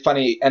a very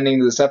funny ending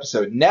to this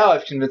episode. Now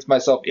I've convinced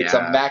myself it's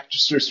a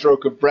master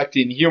stroke of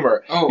Brechtian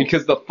humor. Oh.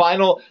 Because the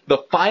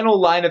final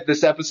line of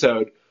this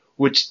episode,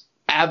 which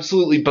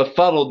absolutely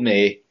befuddled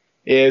me,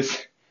 is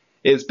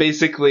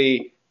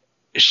basically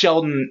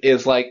Sheldon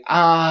is like,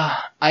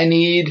 I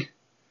need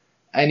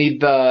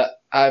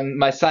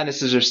my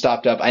sinuses are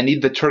stopped up. I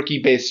need the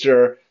turkey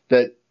baster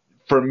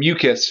for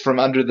mucus from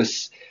under the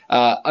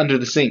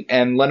sink.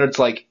 And Leonard's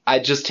like, I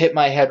just hit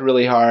my head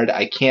really hard.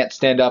 I can't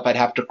stand up. I'd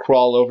have to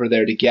crawl over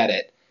there to get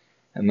it.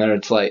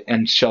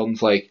 And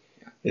Sheldon's like,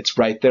 it's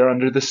right there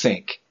under the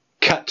sink.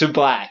 Cut to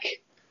black.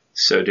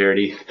 So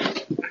dirty.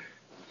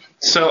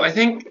 So I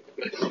think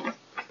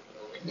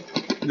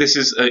this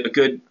is a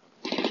good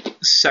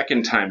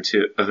second time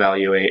to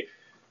evaluate,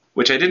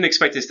 which I didn't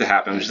expect this to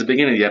happen. Which at the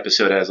beginning of the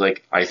episode, I was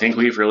like, I think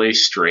we've really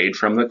strayed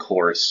from the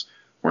course.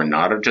 We're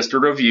not just a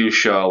review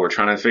show. We're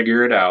trying to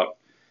figure it out.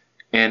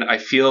 And I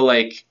feel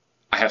like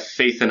I have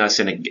faith in us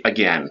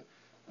again.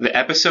 The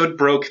episode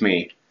broke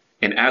me,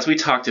 and as we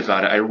talked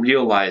about it, I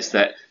realized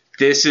that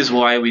this is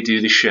why we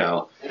do the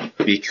show,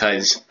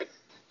 because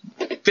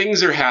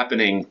things are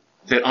happening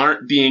that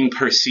aren't being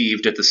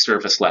perceived at the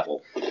surface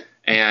level.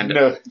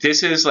 And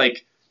this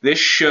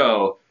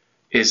show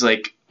is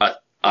like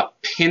a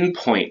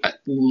pinpoint, a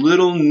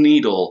little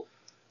needle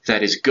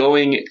that is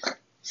going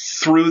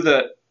through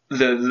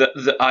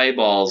the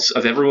eyeballs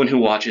of everyone who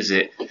watches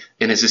it,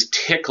 and is just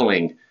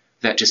tickling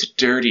that just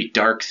dirty,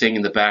 dark thing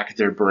in the back of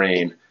their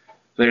brain.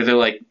 They're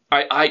like,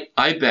 I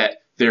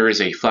bet there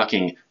is a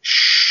fucking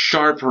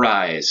sharp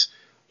rise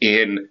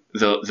in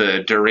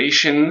the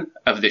duration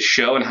of the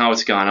show and how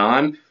it's gone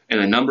on, and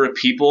the number of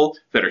people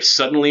that are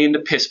suddenly into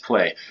piss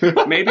play.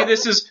 Maybe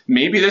this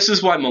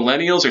is why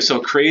millennials are so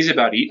crazy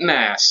about eating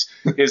ass,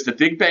 is the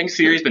Big Bang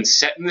Theory's been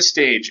setting the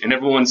stage, and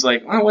everyone's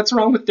like, oh, what's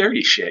wrong with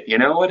dirty shit?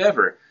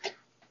 Whatever.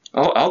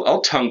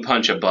 I'll tongue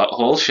punch a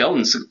butthole.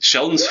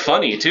 Sheldon's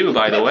funny too,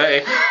 by the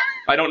way.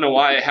 I don't know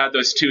why I had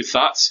those two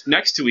thoughts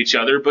next to each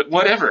other, but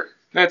whatever.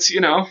 That's,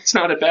 it's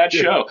not a bad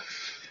show.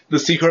 The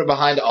secret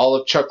behind all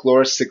of Chuck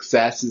Lorre's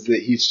success is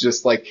that he's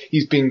just like,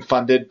 he's being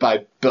funded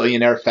by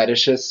billionaire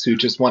fetishists who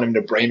just want him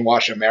to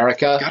brainwash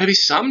America. Gotta be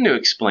something to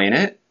explain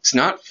it. It's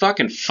not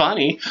fucking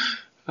funny.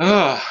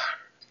 Ugh.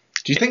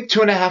 Do you think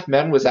 2.5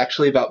 Men was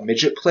actually about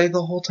midget play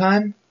the whole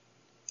time?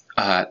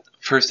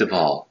 First of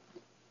all,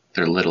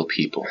 they're little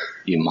people,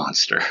 you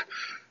monster.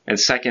 And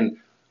second,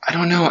 I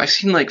don't know. I've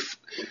seen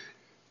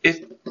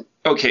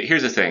okay,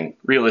 here's the thing.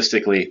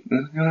 Realistically,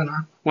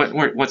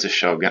 where's the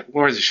show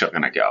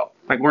going to go?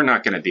 Like, we're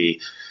not going to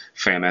be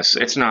famous.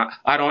 It's not.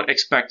 I don't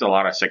expect a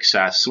lot of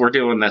success. We're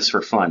doing this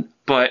for fun.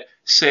 But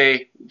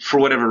say, for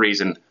whatever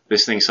reason,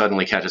 this thing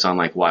suddenly catches on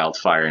like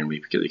wildfire and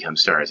we become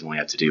stars and we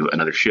have to do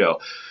another show.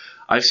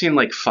 I've seen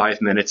like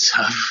 5 minutes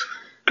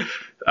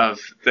of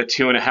the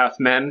 2.5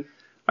 Men.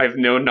 I have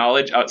no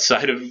knowledge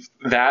outside of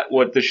that,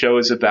 what the show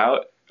is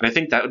about. And I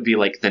think that would be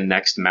like the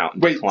next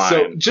mountain to climb.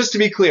 So just to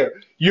be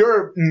clear,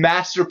 your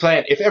master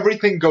plan, if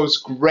everything goes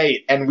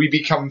great and we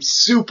become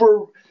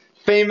super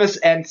famous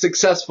and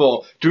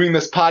successful doing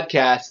this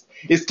podcast,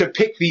 is to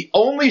pick the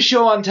only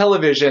show on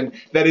television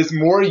that is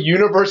more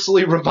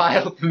universally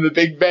reviled than The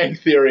Big Bang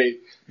Theory.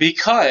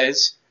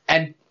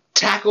 And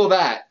tackle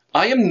that.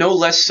 I am no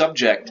less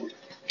subject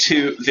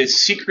to the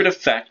secret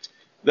effect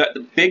that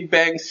The Big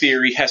Bang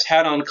Theory has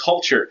had on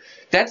culture.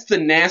 That's the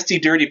nasty,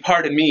 dirty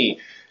part of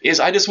me. Is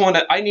I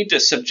need to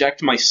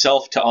subject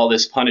myself to all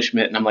this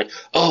punishment. And I'm like,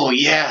 oh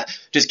yeah,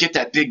 just get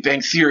that Big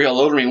Bang Theory all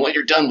over me. And when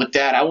you're done with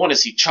that, I want to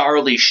see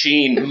Charlie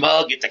Sheen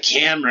mug at the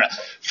camera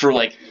for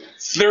like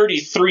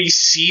 33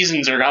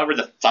 seasons or however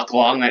the fuck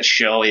long that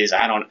show is.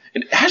 I don't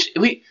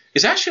know.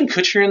 Is Ashton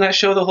Kutcher in that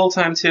show the whole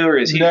time too? Or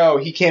is he? No,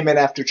 he came in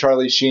after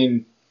Charlie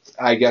Sheen,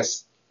 I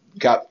guess,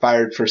 got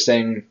fired for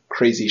saying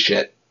crazy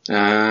shit.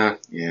 Yeah.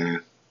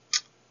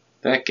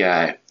 That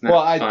guy.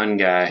 Fun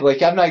guy.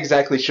 Like, I'm not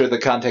exactly sure the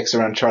context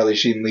around Charlie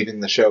Sheen leaving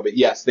the show, but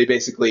yes, they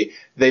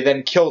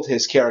then killed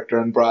his character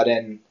and brought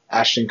in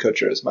Ashton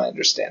Kutcher, is my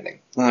understanding.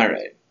 All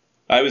right.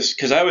 I was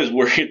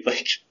worried,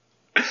 like,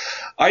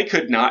 I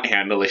could not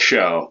handle a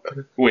show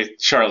with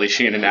Charlie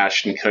Sheen and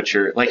Ashton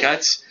Kutcher. Like,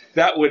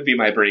 that would be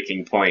my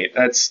breaking point.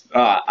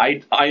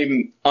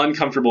 I'm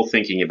uncomfortable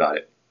thinking about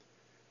it.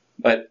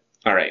 But,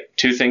 all right,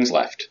 2 things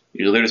left.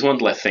 Usually there's one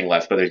thing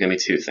left, but there's going to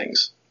be 2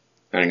 things.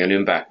 And I'm going to do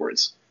them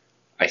backwards.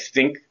 I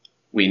think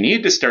we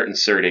need to start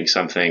inserting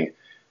something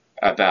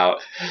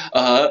about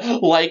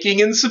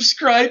liking and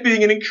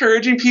subscribing and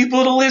encouraging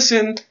people to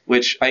listen,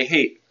 which I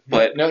hate.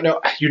 But no,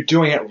 you're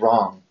doing it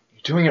wrong.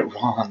 Do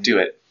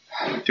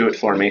it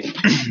for me.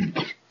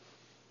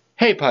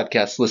 Hey,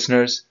 podcast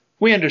listeners.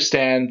 We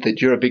understand that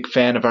you're a big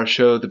fan of our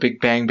show, The Big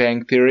Bang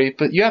Bang Theory,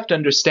 but you have to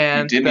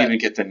understand You didn't even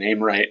get the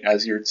name right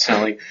as you're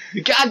selling.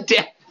 God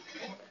damn!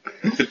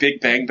 The Big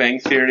Bang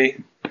Bang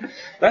Theory.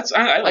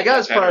 I got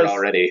as far as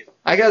already.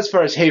 I got as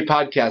far as hey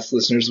podcast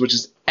listeners, which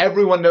is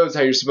everyone knows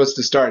how you're supposed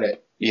to start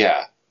it.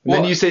 Yeah. And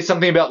then you say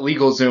something about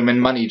LegalZoom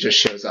and money just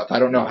shows up. I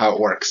don't know how it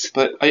works.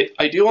 But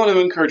I do want to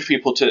encourage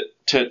people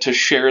to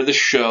share the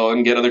show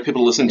and get other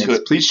people to listen to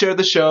it. Please share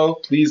the show.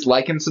 Please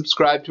like and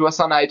subscribe to us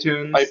on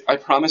iTunes. I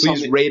promise.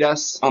 Please rate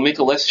us. I'll make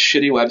a less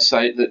shitty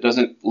website that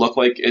doesn't look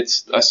like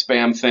it's a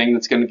spam thing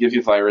that's going to give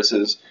you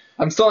viruses.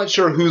 I'm still not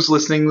sure who's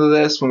listening to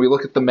this. When we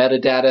look at the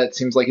metadata, it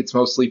seems like it's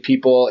mostly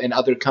people in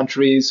other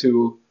countries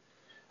who,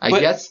 I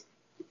guess.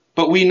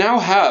 But we now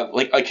have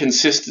like a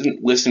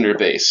consistent listener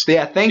base.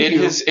 Yeah, thank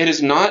you. It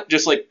is not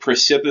just like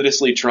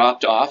precipitously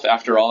dropped off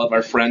after all of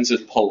our friends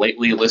have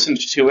politely listened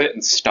to it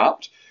and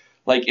stopped.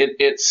 Like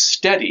it's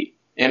steady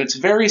and it's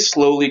very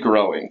slowly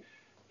growing.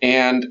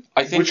 And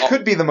I think which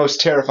could be the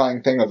most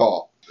terrifying thing of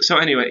all. So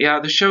anyway, yeah,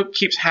 the show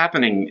keeps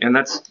happening and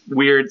that's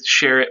weird.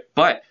 Share it,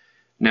 but.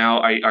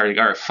 Now,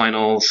 our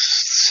final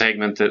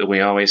segment that we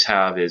always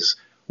have is,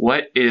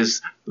 what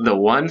is the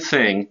one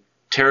thing,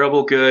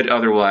 terrible, good,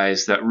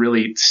 otherwise, that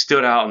really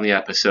stood out in the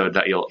episode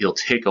that you'll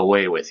take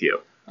away with you?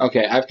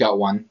 Okay, I've got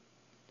one,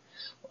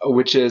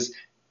 which is,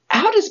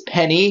 how does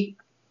Penny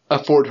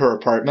afford her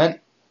apartment?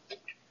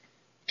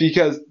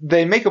 Because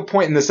they make a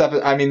point in this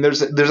episode. I mean,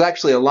 there's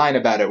actually a line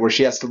about it where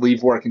she has to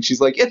leave work, and she's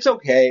like, it's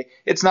okay.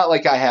 It's not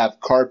like I have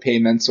car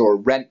payments or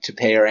rent to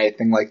pay or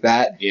anything like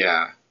that.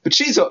 Yeah. But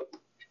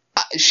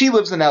she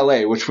lives in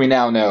L.A., which we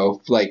now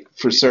know, like,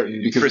 for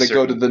certain, because they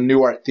go to the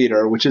New Art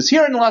Theater, which is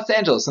here in Los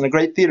Angeles, and a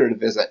great theater to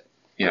visit,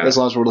 as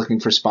long as we're looking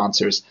for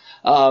sponsors.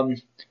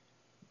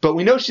 But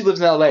we know she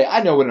lives in L.A.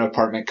 I know what an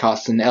apartment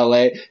costs in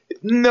L.A.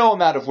 No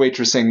amount of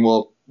waitressing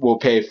will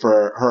pay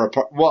for her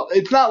apartment. Well,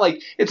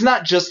 it's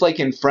not just like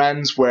in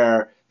Friends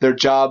where their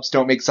jobs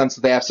don't make sense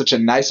that they have such a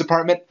nice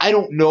apartment. I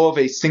don't know of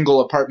a single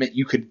apartment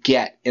you could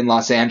get in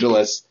Los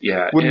Angeles.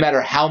 Yeah, wouldn't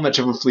matter how much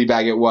of a flea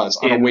bag it was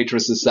on a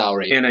waitress's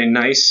salary. In a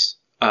nice,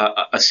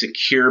 a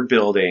secure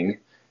building,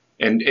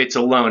 and it's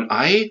alone.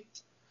 I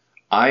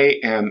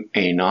am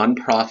a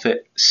nonprofit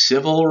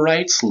civil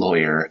rights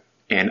lawyer,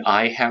 and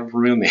I have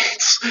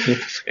roommates,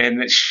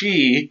 and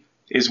she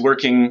is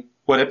working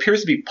what appears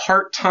to be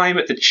part-time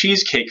at the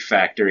Cheesecake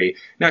Factory.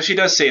 Now, she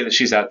does say that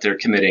she's out there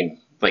committing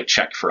like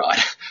check fraud.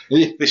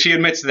 She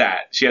admits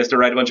that. She has to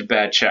write a bunch of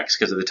bad checks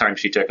because of the time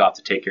she took off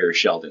to take care of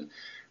Sheldon.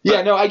 But,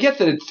 yeah, no, I get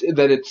that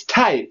it's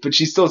tight, but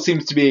she still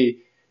seems to be,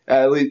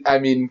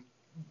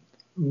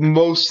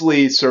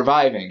 mostly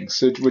surviving.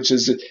 So, which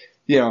is,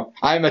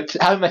 I'm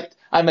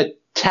a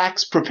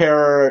tax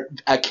preparer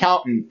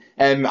accountant,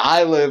 and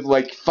I live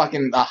like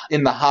fucking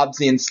in the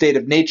Hobbesian state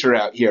of nature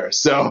out here.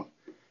 So,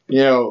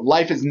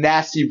 life is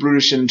nasty,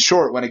 brutish, and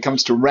short when it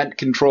comes to rent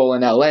control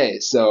in LA.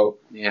 So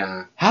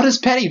yeah, how does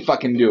Penny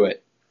fucking do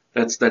it?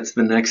 That's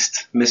the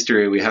next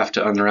mystery we have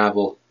to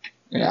unravel.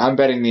 Yeah, I'm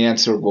betting the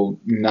answer will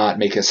not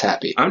make us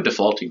happy. I'm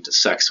defaulting to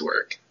sex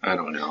work. I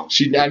don't know.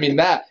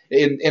 That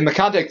in the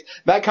context,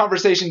 that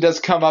conversation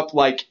does come up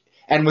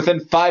and within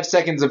 5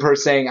 seconds of her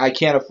saying, I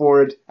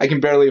can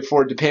barely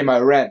afford to pay my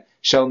rent,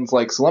 Sheldon's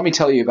like, so let me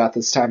tell you about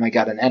this time I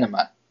got an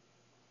enema.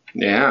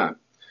 Yeah.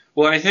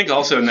 Well, I think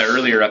also in the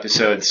earlier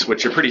episodes,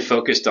 which are pretty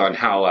focused on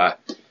how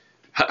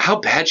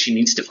bad she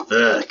needs to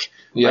fuck.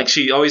 Yeah. Like,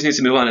 she always needs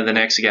to move on to the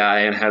next guy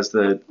and has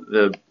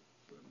the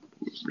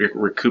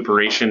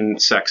recuperation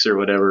sex or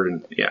whatever.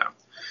 And yeah.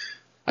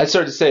 I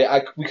started to say,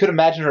 we could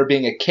imagine her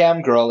being a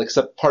cam girl,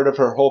 except part of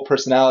her whole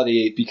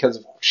personality,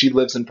 because she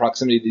lives in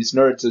proximity to these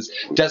nerds,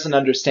 doesn't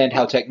understand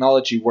how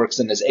technology works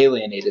and is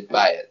alienated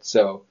by it.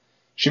 So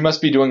she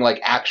must be doing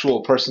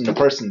actual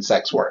person-to-person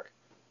sex work,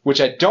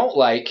 which I don't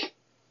like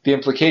the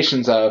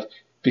implications of,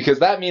 because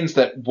that means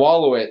that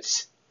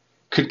Wolowitz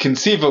could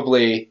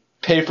conceivably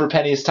pay for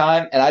Penny's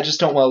time, and I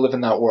just don't want to live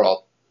in that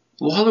world.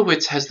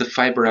 Wolowitz has the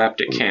fiber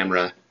optic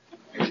camera.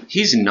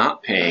 He's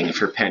not paying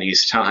for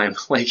Penny's time.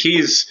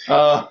 He's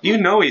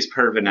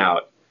perving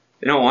out.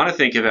 They don't want to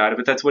think about it,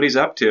 but that's what he's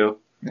up to.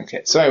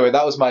 Okay, so anyway,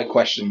 that was my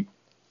question.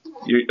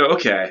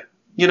 Okay.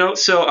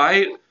 So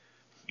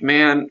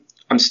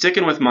I'm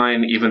sticking with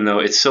mine, even though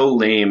it's so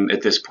lame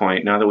at this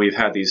point, now that we've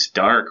had these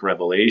dark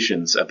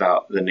revelations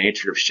about the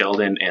nature of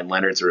Sheldon and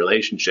Leonard's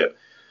relationship.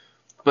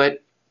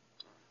 But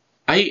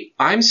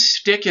I'm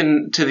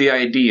sticking to the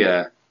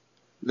idea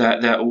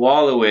that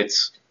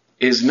Wolowitz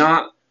is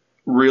not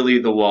really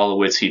the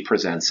Wolowitz he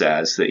presents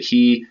as, that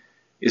he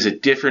is a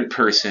different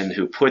person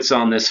who puts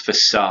on this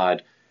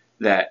facade,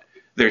 that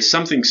there's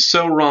something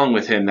so wrong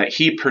with him that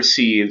he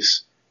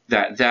perceives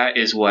that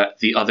is what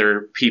the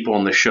other people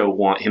on the show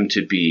want him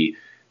to be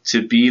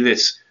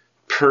this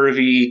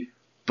pervy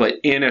but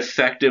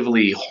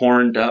ineffectively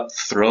horned up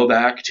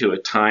throwback to a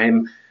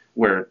time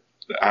where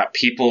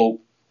people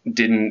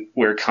didn't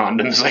wear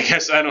condoms, I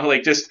guess. I don't know,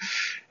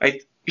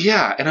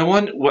 and I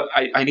want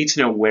I need to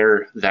know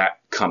where that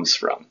comes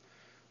from.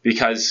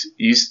 Because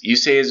you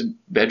say his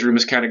bedroom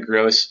is kind of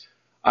gross.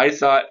 I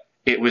thought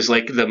it was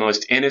the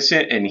most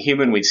innocent and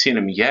human we'd seen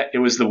him yet. It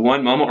was the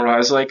one moment where I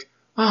was like,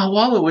 oh,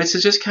 Wolowitz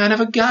is just kind of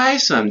a guy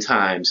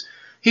sometimes.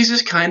 He's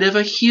just kind of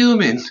a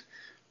human.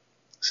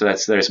 So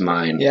there's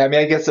mine. Yeah,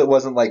 I guess it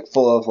wasn't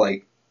full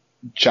of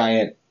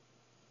giant.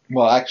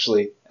 Well,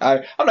 actually,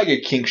 I'm not going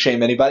to kink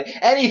shame anybody.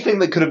 Anything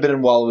that could have been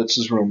in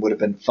Wolowitz's room would have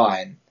been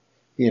fine.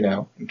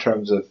 In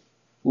terms of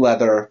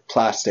leather,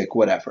 plastic,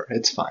 whatever.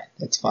 It's fine.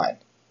 It's fine.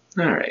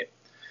 All right.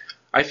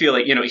 I feel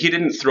he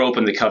didn't throw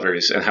open the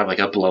covers and have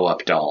a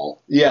blow-up doll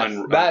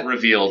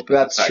revealed.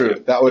 That's true.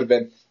 That would have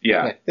been...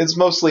 Yeah. It's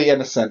mostly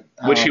innocent.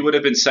 Which he would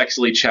have been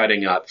sexually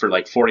chatting up for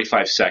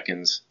 45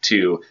 seconds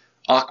to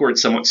awkward,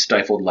 somewhat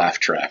stifled laugh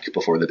track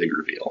before the big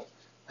reveal.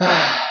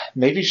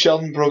 Maybe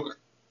Sheldon broke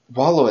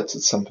Wolowitz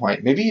at some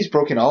point. Maybe he's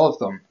broken all of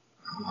them.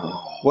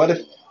 Oh.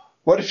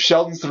 What if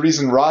Sheldon's the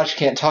reason Raj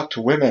can't talk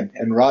to women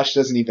and Raj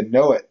doesn't even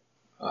know it?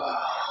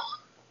 Oh.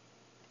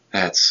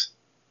 That's...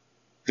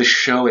 The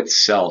show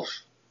itself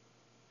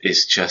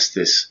is just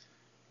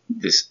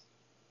this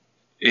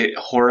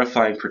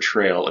horrifying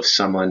portrayal of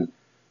someone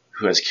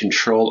who has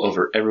control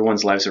over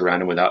everyone's lives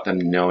around him without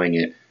them knowing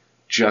it,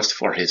 just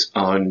for his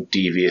own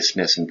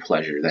deviousness and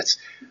pleasure.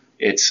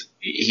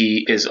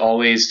 He is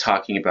always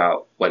talking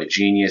about what a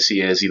genius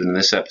he is. Even in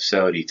this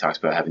episode, he talks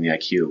about having the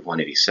IQ of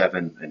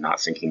 187 and not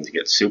thinking to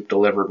get soup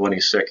delivered when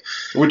he's sick.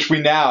 Which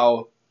we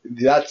now...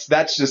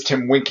 That's just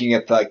him winking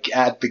at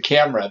the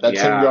camera.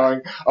 That's him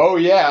going, oh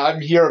yeah,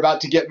 I'm here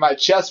about to get my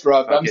chest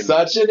rubbed. I'm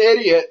such an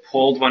idiot.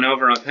 Pulled one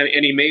over on Penny,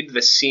 and he made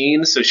the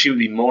scene so she would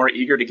be more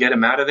eager to get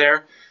him out of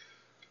there.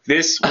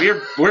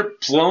 We're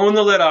blowing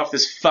the lid off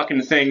this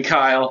fucking thing,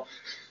 Kyle.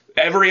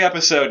 Every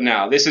episode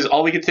now, this is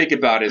all we can think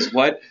about is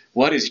what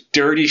is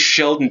dirty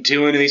Sheldon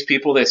doing to these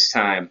people this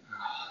time.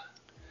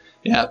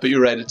 Yeah, but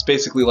you're right. It's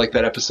basically like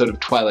that episode of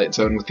Twilight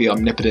Zone with the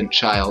omnipotent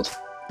child.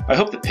 I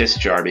hope the piss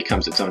jar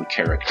becomes its own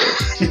character.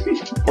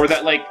 or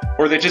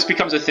that just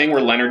becomes a thing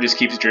where Leonard just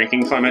keeps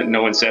drinking from it and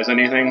no one says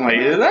anything.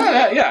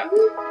 Yeah.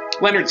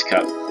 Leonard's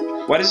cup.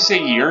 Why does it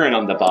say urine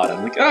on the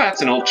bottom?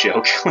 That's an old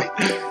joke.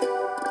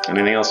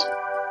 Anything else?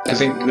 I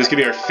think this could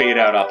be our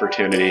fade-out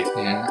opportunity.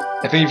 Yeah.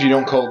 I think if you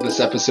don't call this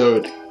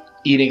episode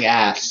Eating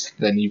Ass,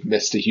 then you've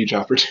missed a huge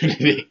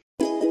opportunity.